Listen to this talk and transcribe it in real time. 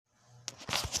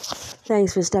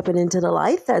Thanks for stepping into the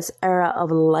light. That's Era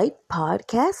of Light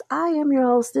podcast. I am your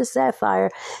hostess, Sapphire,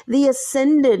 the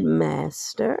Ascended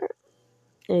Master,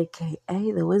 aka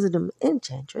the Wisdom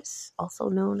Enchantress, also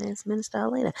known as Minister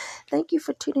Elena. Thank you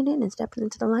for tuning in and stepping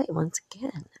into the light once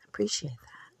again. I appreciate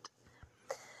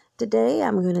that. Today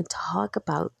I'm going to talk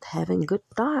about having good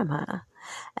Dharma,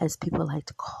 as people like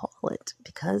to call it,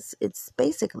 because it's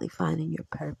basically finding your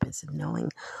purpose and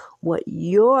knowing what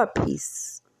your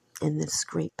piece in this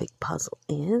great big puzzle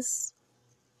is.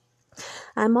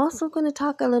 I'm also going to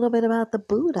talk a little bit about the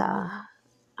Buddha.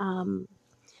 In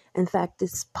fact,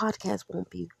 this podcast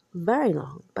won't be very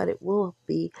long, but it will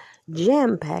be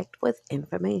jam-packed with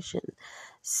information.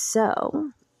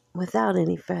 So, without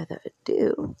any further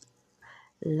ado,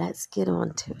 let's get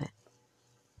on to it.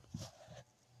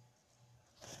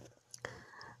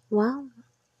 Well,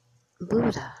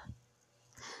 Buddha.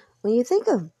 When you think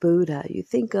of Buddha, you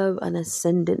think of an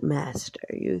ascendant master.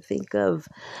 You think of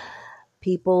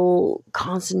people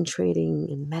concentrating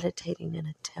and meditating in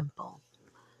a temple.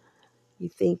 You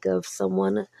think of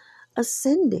someone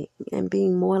ascending and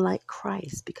being more like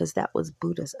Christ, because that was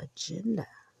Buddha's agenda,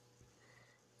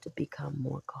 to become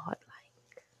more godlike.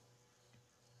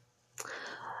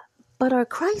 But are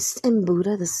Christ and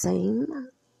Buddha the same?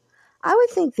 I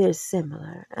would think they're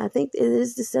similar. I think it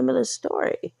is a similar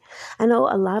story. I know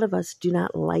a lot of us do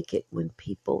not like it when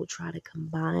people try to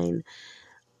combine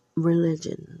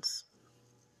religions.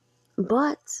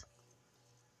 But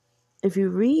if you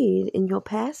read in your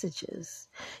passages,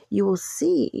 you will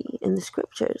see in the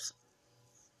scriptures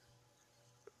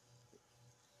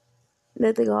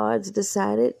that the gods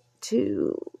decided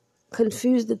to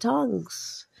confuse the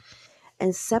tongues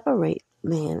and separate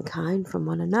mankind from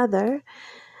one another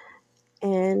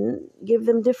and give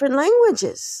them different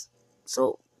languages.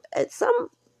 So at some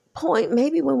point,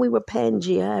 maybe when we were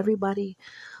Pangea, everybody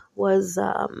was,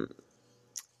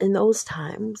 in those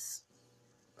times,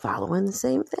 following the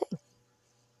same thing.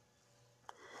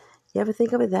 You ever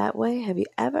think of it that way? Have you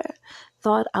ever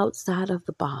thought outside of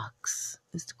the box?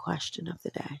 Is the question of the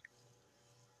day.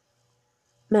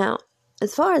 Now,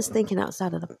 as far as thinking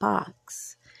outside of the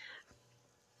box,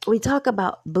 we talk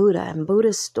about Buddha and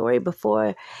Buddha's story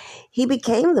before he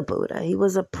became the Buddha. He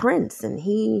was a prince and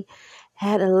he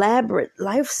had elaborate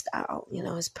lifestyle. You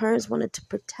know, his parents wanted to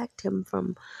protect him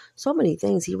from so many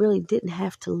things. He really didn't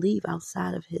have to leave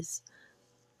outside of his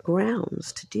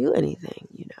grounds to do anything,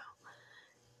 you know.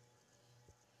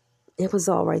 It was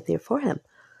all right there for him.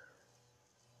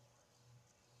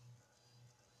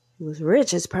 He was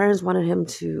rich. His parents wanted him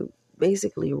to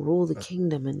basically rule the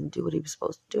kingdom and do what he was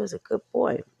supposed to do as a good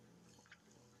boy.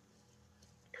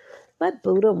 But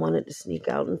Buddha wanted to sneak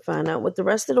out and find out what the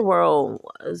rest of the world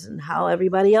was and how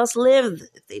everybody else lived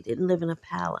if they didn't live in a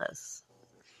palace.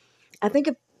 I think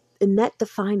in that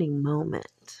defining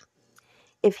moment,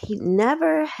 if he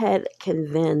never had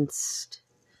convinced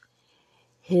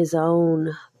his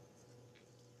own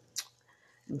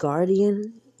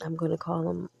guardian, I'm going to call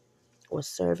him, or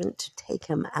servant, to take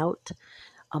him out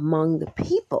among the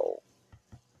people,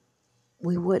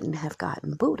 we wouldn't have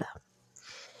gotten Buddha.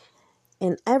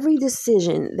 And every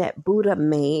decision that Buddha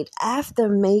made after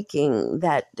making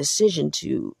that decision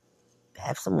to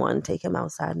have someone take him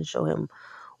outside and show him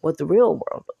what the real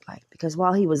world looked like. Because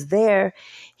while he was there,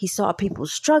 he saw people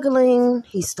struggling,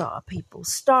 he saw people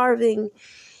starving,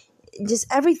 just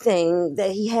everything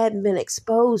that he hadn't been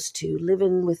exposed to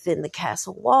living within the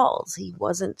castle walls. He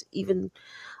wasn't even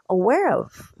aware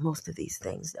of most of these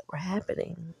things that were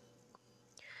happening.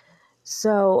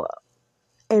 So,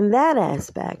 in that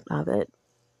aspect of it,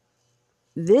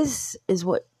 this is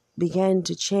what began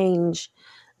to change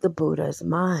the Buddha's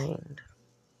mind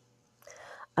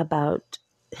about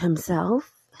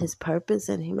himself, his purpose,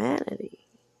 and humanity.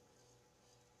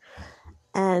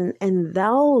 And in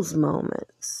those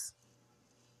moments,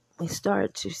 we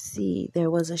start to see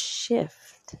there was a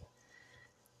shift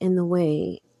in the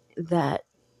way that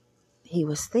he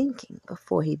was thinking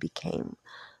before he became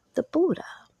the Buddha.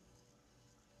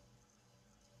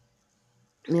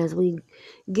 As we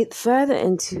get further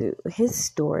into his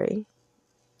story,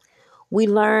 we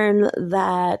learn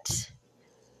that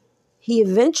he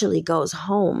eventually goes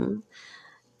home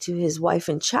to his wife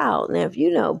and child. Now, if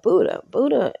you know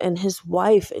Buddha and his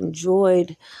wife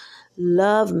enjoyed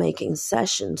love-making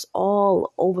sessions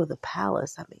all over the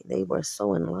palace. I mean, they were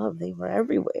so in love. They were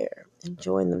everywhere,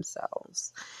 enjoying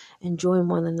themselves, enjoying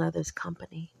one another's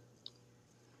company.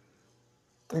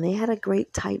 And they had a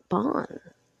great tight bond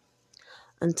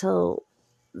until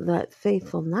that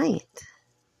fateful night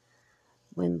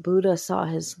when Buddha saw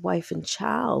his wife and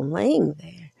child laying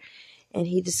there, and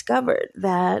he discovered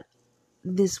that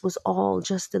this was all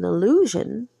just an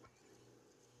illusion,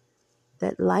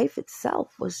 that life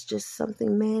itself was just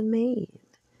something man-made,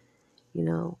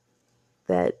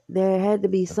 that there had to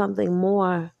be something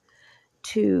more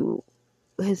to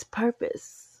his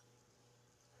purpose.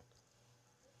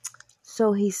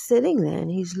 So he's sitting there and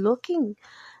he's looking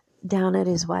down at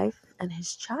his wife and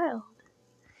his child.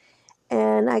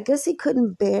 And I guess he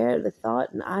couldn't bear the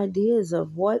thought and ideas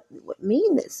of what would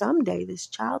mean that someday this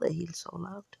child that he so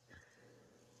loved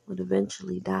would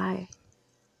eventually die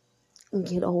and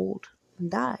get old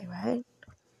and die, right?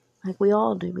 Like we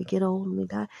all do. We get old and we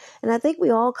die. And I think we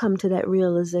all come to that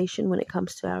realization when it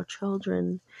comes to our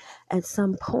children at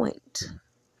some point.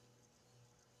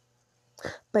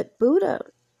 But Buddha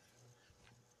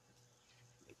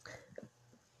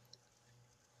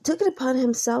took it upon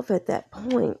himself at that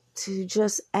point to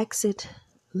just exit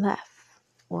left,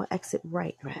 or exit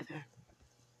right, rather.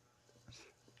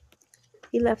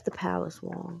 He left the palace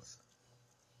walls.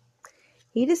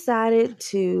 He decided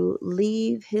to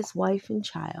leave his wife and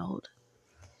child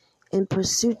in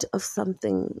pursuit of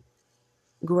something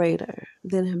greater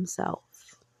than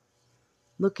himself,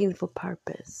 looking for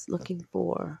purpose, looking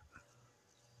for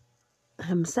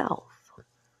himself.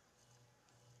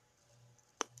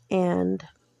 And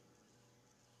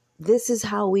this is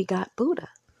how we got Buddha.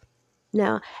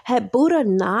 Now, had Buddha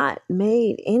not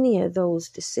made any of those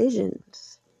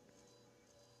decisions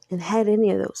and had any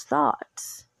of those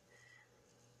thoughts,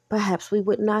 perhaps we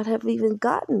would not have even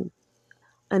gotten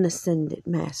an ascended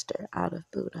master out of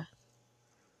Buddha.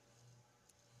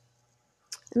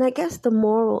 And I guess the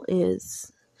moral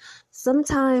is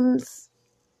sometimes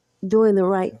doing the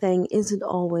right thing isn't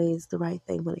always the right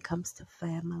thing when it comes to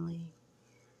family.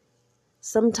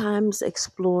 Sometimes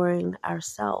exploring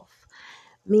ourselves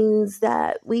means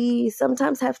that we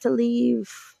sometimes have to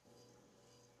leave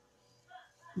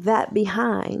that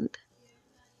behind,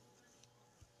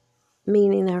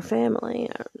 meaning our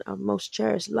family, our most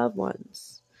cherished loved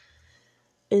ones,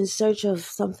 in search of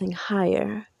something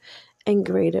higher and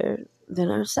greater than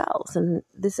ourselves and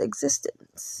this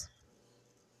existence.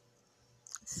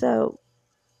 So,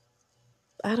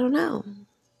 I don't know.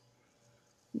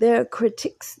 There are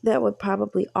critics that would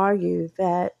probably argue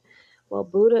that, well,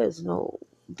 Buddha is no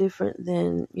different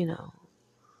than,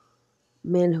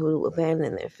 men who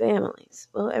abandon their families.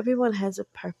 Well, everyone has a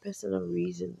purpose and a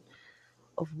reason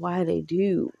of why they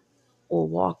do or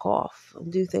walk off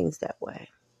and do things that way.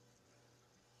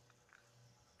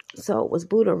 So was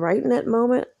Buddha right in that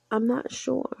moment? I'm not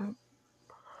sure.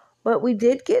 But we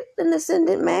did get an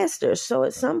ascended master. So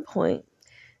at some point,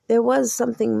 there was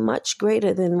something much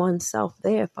greater than oneself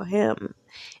there for him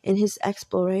in his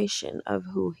exploration of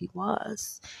who he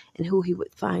was and who he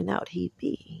would find out he'd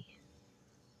be.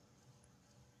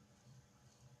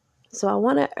 So I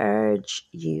want to urge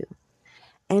you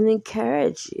and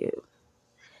encourage you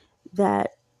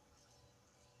that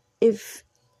if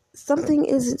something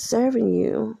isn't serving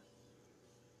you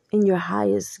in your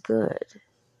highest good,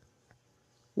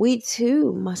 we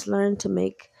too must learn to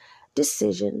make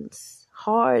decisions,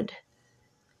 hard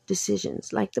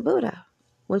decisions, like the Buddha,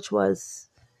 which was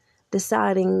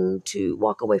deciding to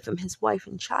walk away from his wife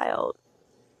and child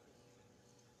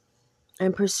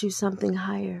and pursue something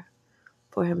higher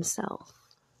for himself.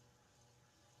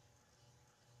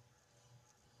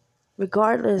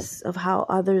 Regardless of how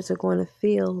others are going to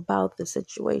feel about the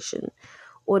situation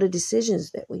or the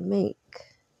decisions that we make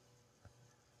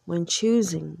when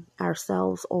choosing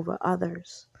ourselves over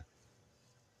others.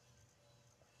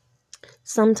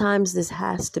 Sometimes this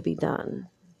has to be done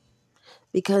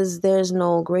because there's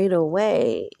no greater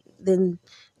way than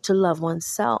to love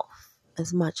oneself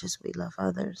as much as we love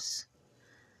others.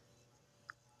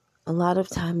 A lot of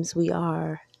times we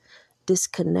are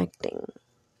disconnecting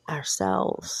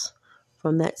ourselves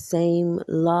from that same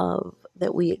love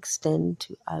that we extend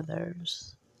to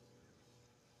others.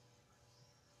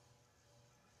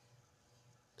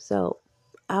 So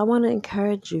I want to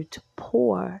encourage you to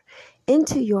pour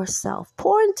into yourself.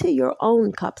 Pour into your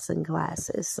own cups and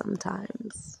glasses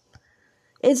sometimes.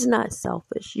 It's not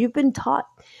selfish. You've been taught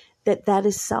that that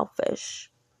is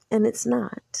selfish, and it's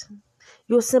not.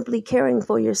 You're simply caring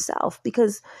for yourself,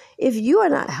 because if you are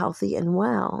not healthy and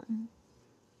well,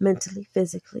 mentally,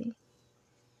 physically,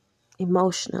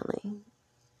 emotionally,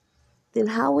 then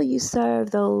how will you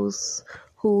serve those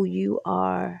who you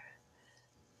are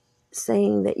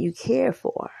saying that you care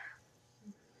for?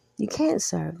 You can't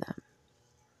serve them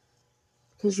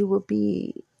because you will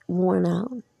be worn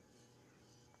out,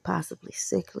 possibly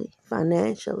sickly,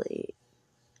 financially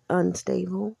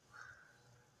unstable.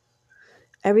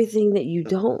 Everything that you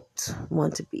don't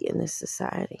want to be in this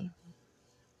society.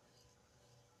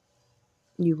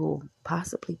 you will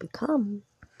possibly become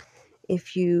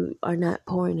if you are not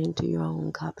pouring into your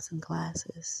own cups and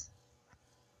glasses.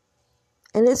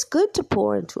 And it's good to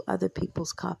pour into other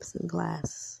people's cups and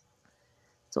glasses.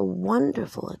 It's a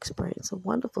wonderful experience, a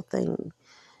wonderful thing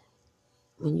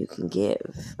when you can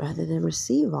give rather than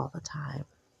receive all the time.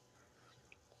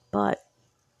 But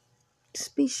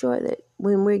just be sure that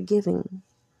when we're giving,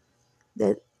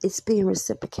 that it's being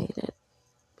reciprocated.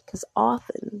 Because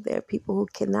often there are people who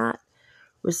cannot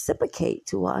reciprocate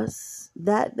to us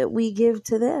that we give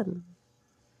to them.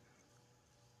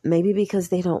 Maybe because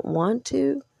they don't want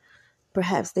to.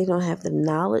 Perhaps they don't have the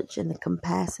knowledge and the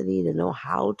capacity to know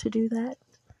how to do that.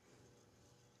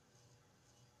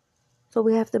 So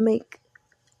we have to make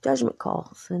judgment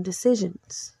calls and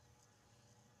decisions.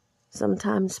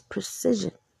 Sometimes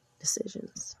precision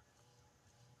decisions.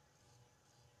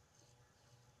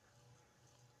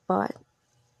 But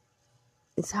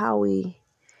it's how we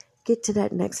get to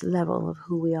that next level of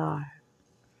who we are.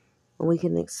 When we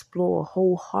can explore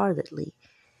wholeheartedly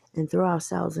and throw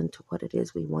ourselves into what it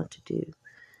is we want to do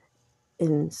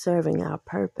in serving our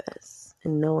purpose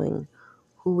and knowing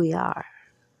who we are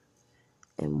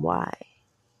and why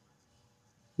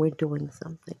we're doing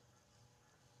something.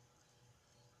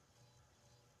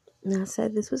 Now, I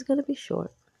said this was going to be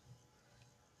short,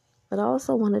 but I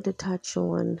also wanted to touch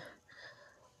on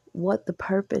what the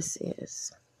purpose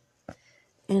is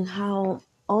and how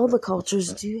all the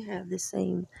cultures do have the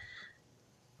same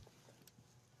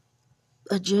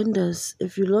agendas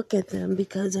if you look at them,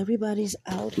 because everybody's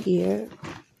out here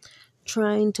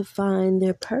trying to find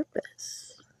their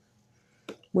purpose.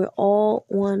 We're all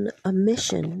on a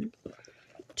mission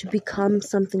to become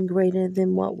something greater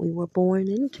than what we were born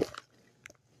into.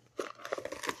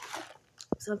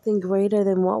 Something greater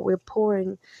than what we're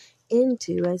pouring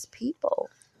into as people.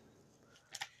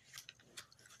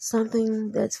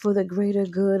 Something that's for the greater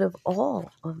good of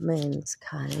all of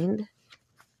mankind.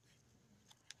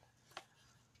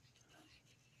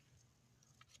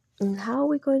 And how are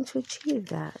we going to achieve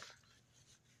that?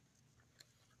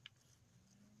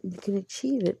 You can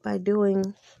achieve it by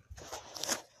doing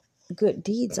good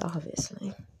deeds,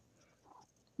 obviously.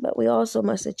 But we also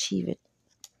must achieve it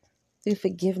through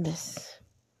forgiveness.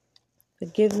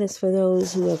 Forgiveness for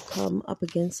those who have come up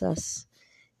against us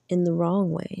in the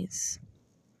wrong ways.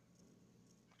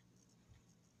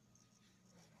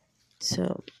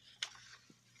 So,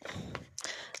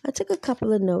 I took a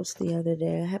couple of notes the other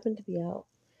day. I happened to be out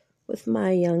with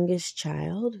my youngest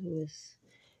child, who is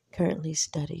currently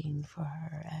studying for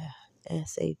her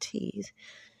SATs.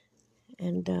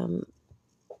 And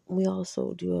we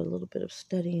also do a little bit of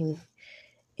studying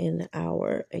in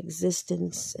our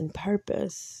existence and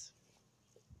purpose.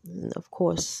 And of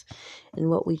course, in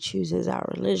what we choose as our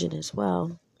religion as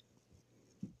well.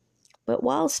 But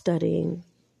while studying,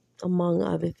 among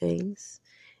other things,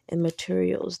 and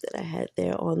materials that I had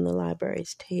there on the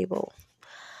library's table,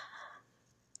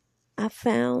 I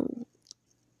found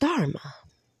Dharma,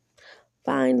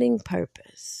 finding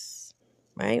purpose,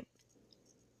 right?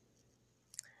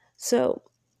 So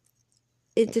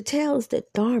it details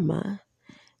that Dharma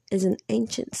is an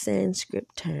ancient Sanskrit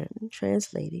term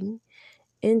translating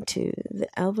into the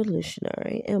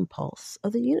evolutionary impulse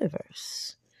of the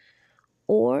universe,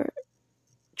 or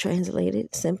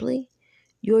translated simply,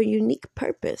 your unique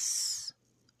purpose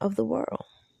of the world.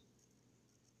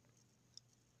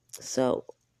 So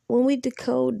when we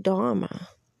decode Dharma,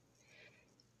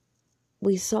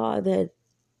 we saw that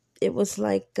it was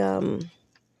like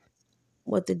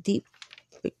what the deep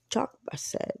Chakra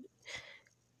said.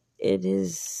 It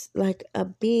is like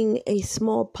being a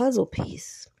small puzzle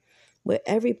piece where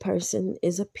every person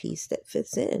is a piece that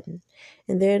fits in.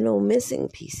 And there are no missing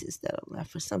pieces that are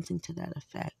left, or something to that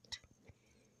effect.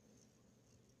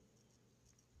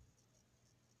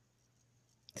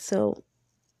 So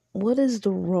what is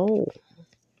the role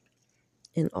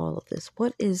in all of this?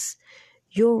 What is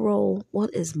your role?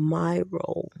 What is my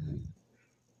role?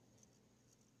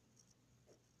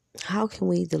 How can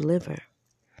we deliver?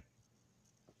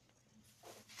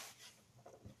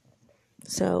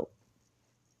 So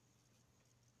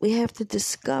we have to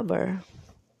discover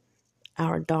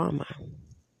our Dharma.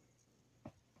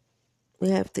 We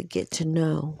have to get to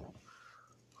know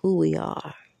who we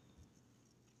are.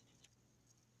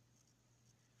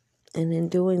 And in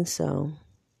doing so,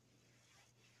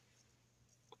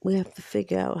 we have to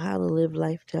figure out how to live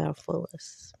life to our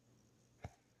fullest.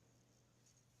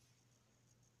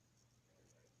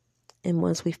 And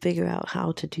once we figure out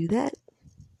how to do that,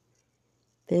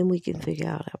 then we can figure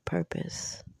out our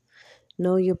purpose.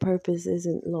 Know your purpose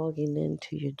isn't logging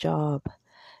into your job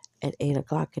at 8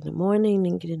 o'clock in the morning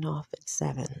and getting off at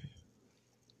 7.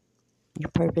 Your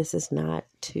purpose is not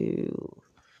to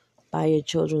buy your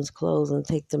children's clothes and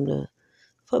take them to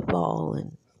football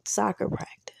and soccer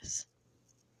practice.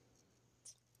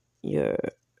 Your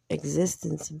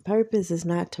existence and purpose is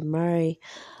not to marry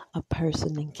a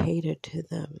person and cater to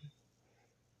them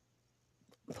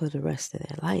for the rest of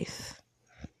their life.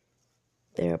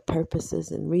 There are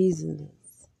purposes and reasons,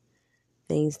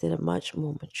 things that are much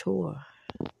more mature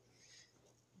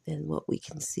than what we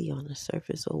can see on the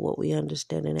surface or what we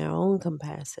understand in our own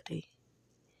capacity.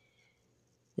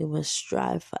 We must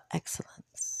strive for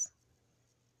excellence.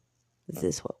 This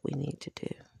is what we need to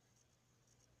do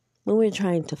when we're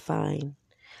trying to find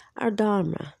our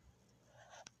Dharma.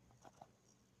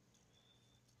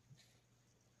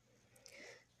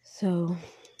 So,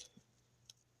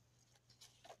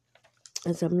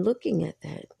 as I'm looking at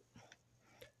that,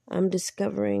 I'm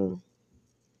discovering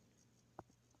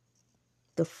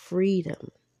the freedom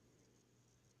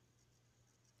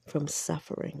from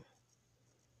suffering,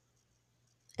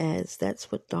 as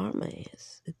that's what Dharma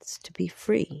is. It's to be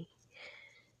free,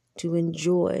 to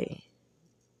enjoy.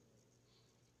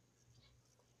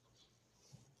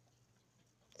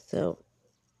 So,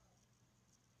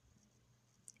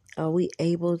 are we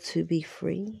able to be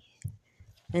free?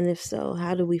 And if so,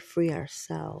 how do we free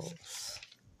ourselves?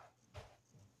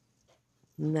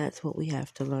 And that's what we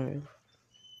have to learn.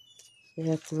 We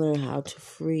have to learn how to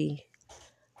free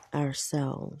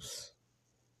ourselves.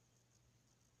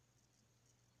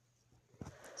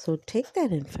 So take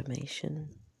that information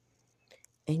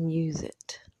and use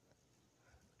it.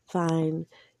 Find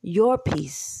your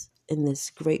piece in this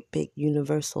great big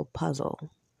universal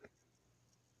puzzle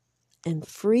and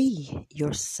free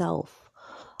yourself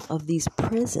of these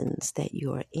prisons that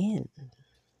you're in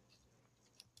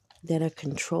that are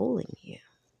controlling you.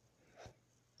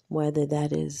 Whether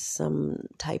that is some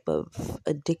type of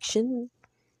addiction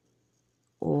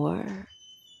or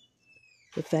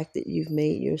the fact that you've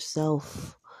made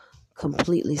yourself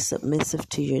completely submissive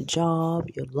to your job,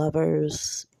 your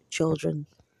lovers, children.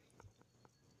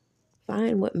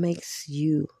 Find what makes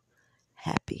you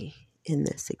happy in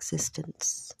this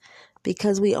existence,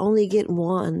 because we only get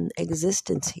one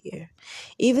existence here.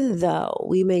 Even though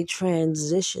we may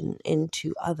transition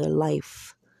into other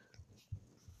life,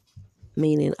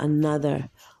 meaning another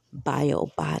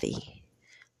bio body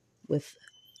with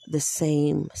the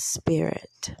same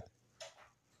spirit,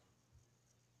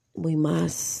 we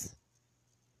must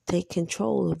take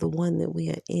control of the one that we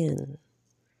are in.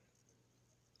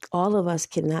 All of us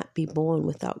cannot be born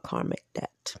without karmic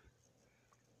debt.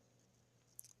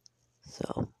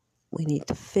 So we need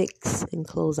to fix and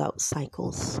close out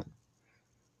cycles.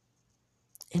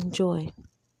 Enjoy.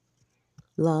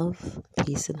 Love,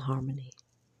 peace, and harmony.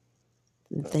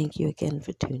 And thank you again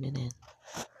for tuning in.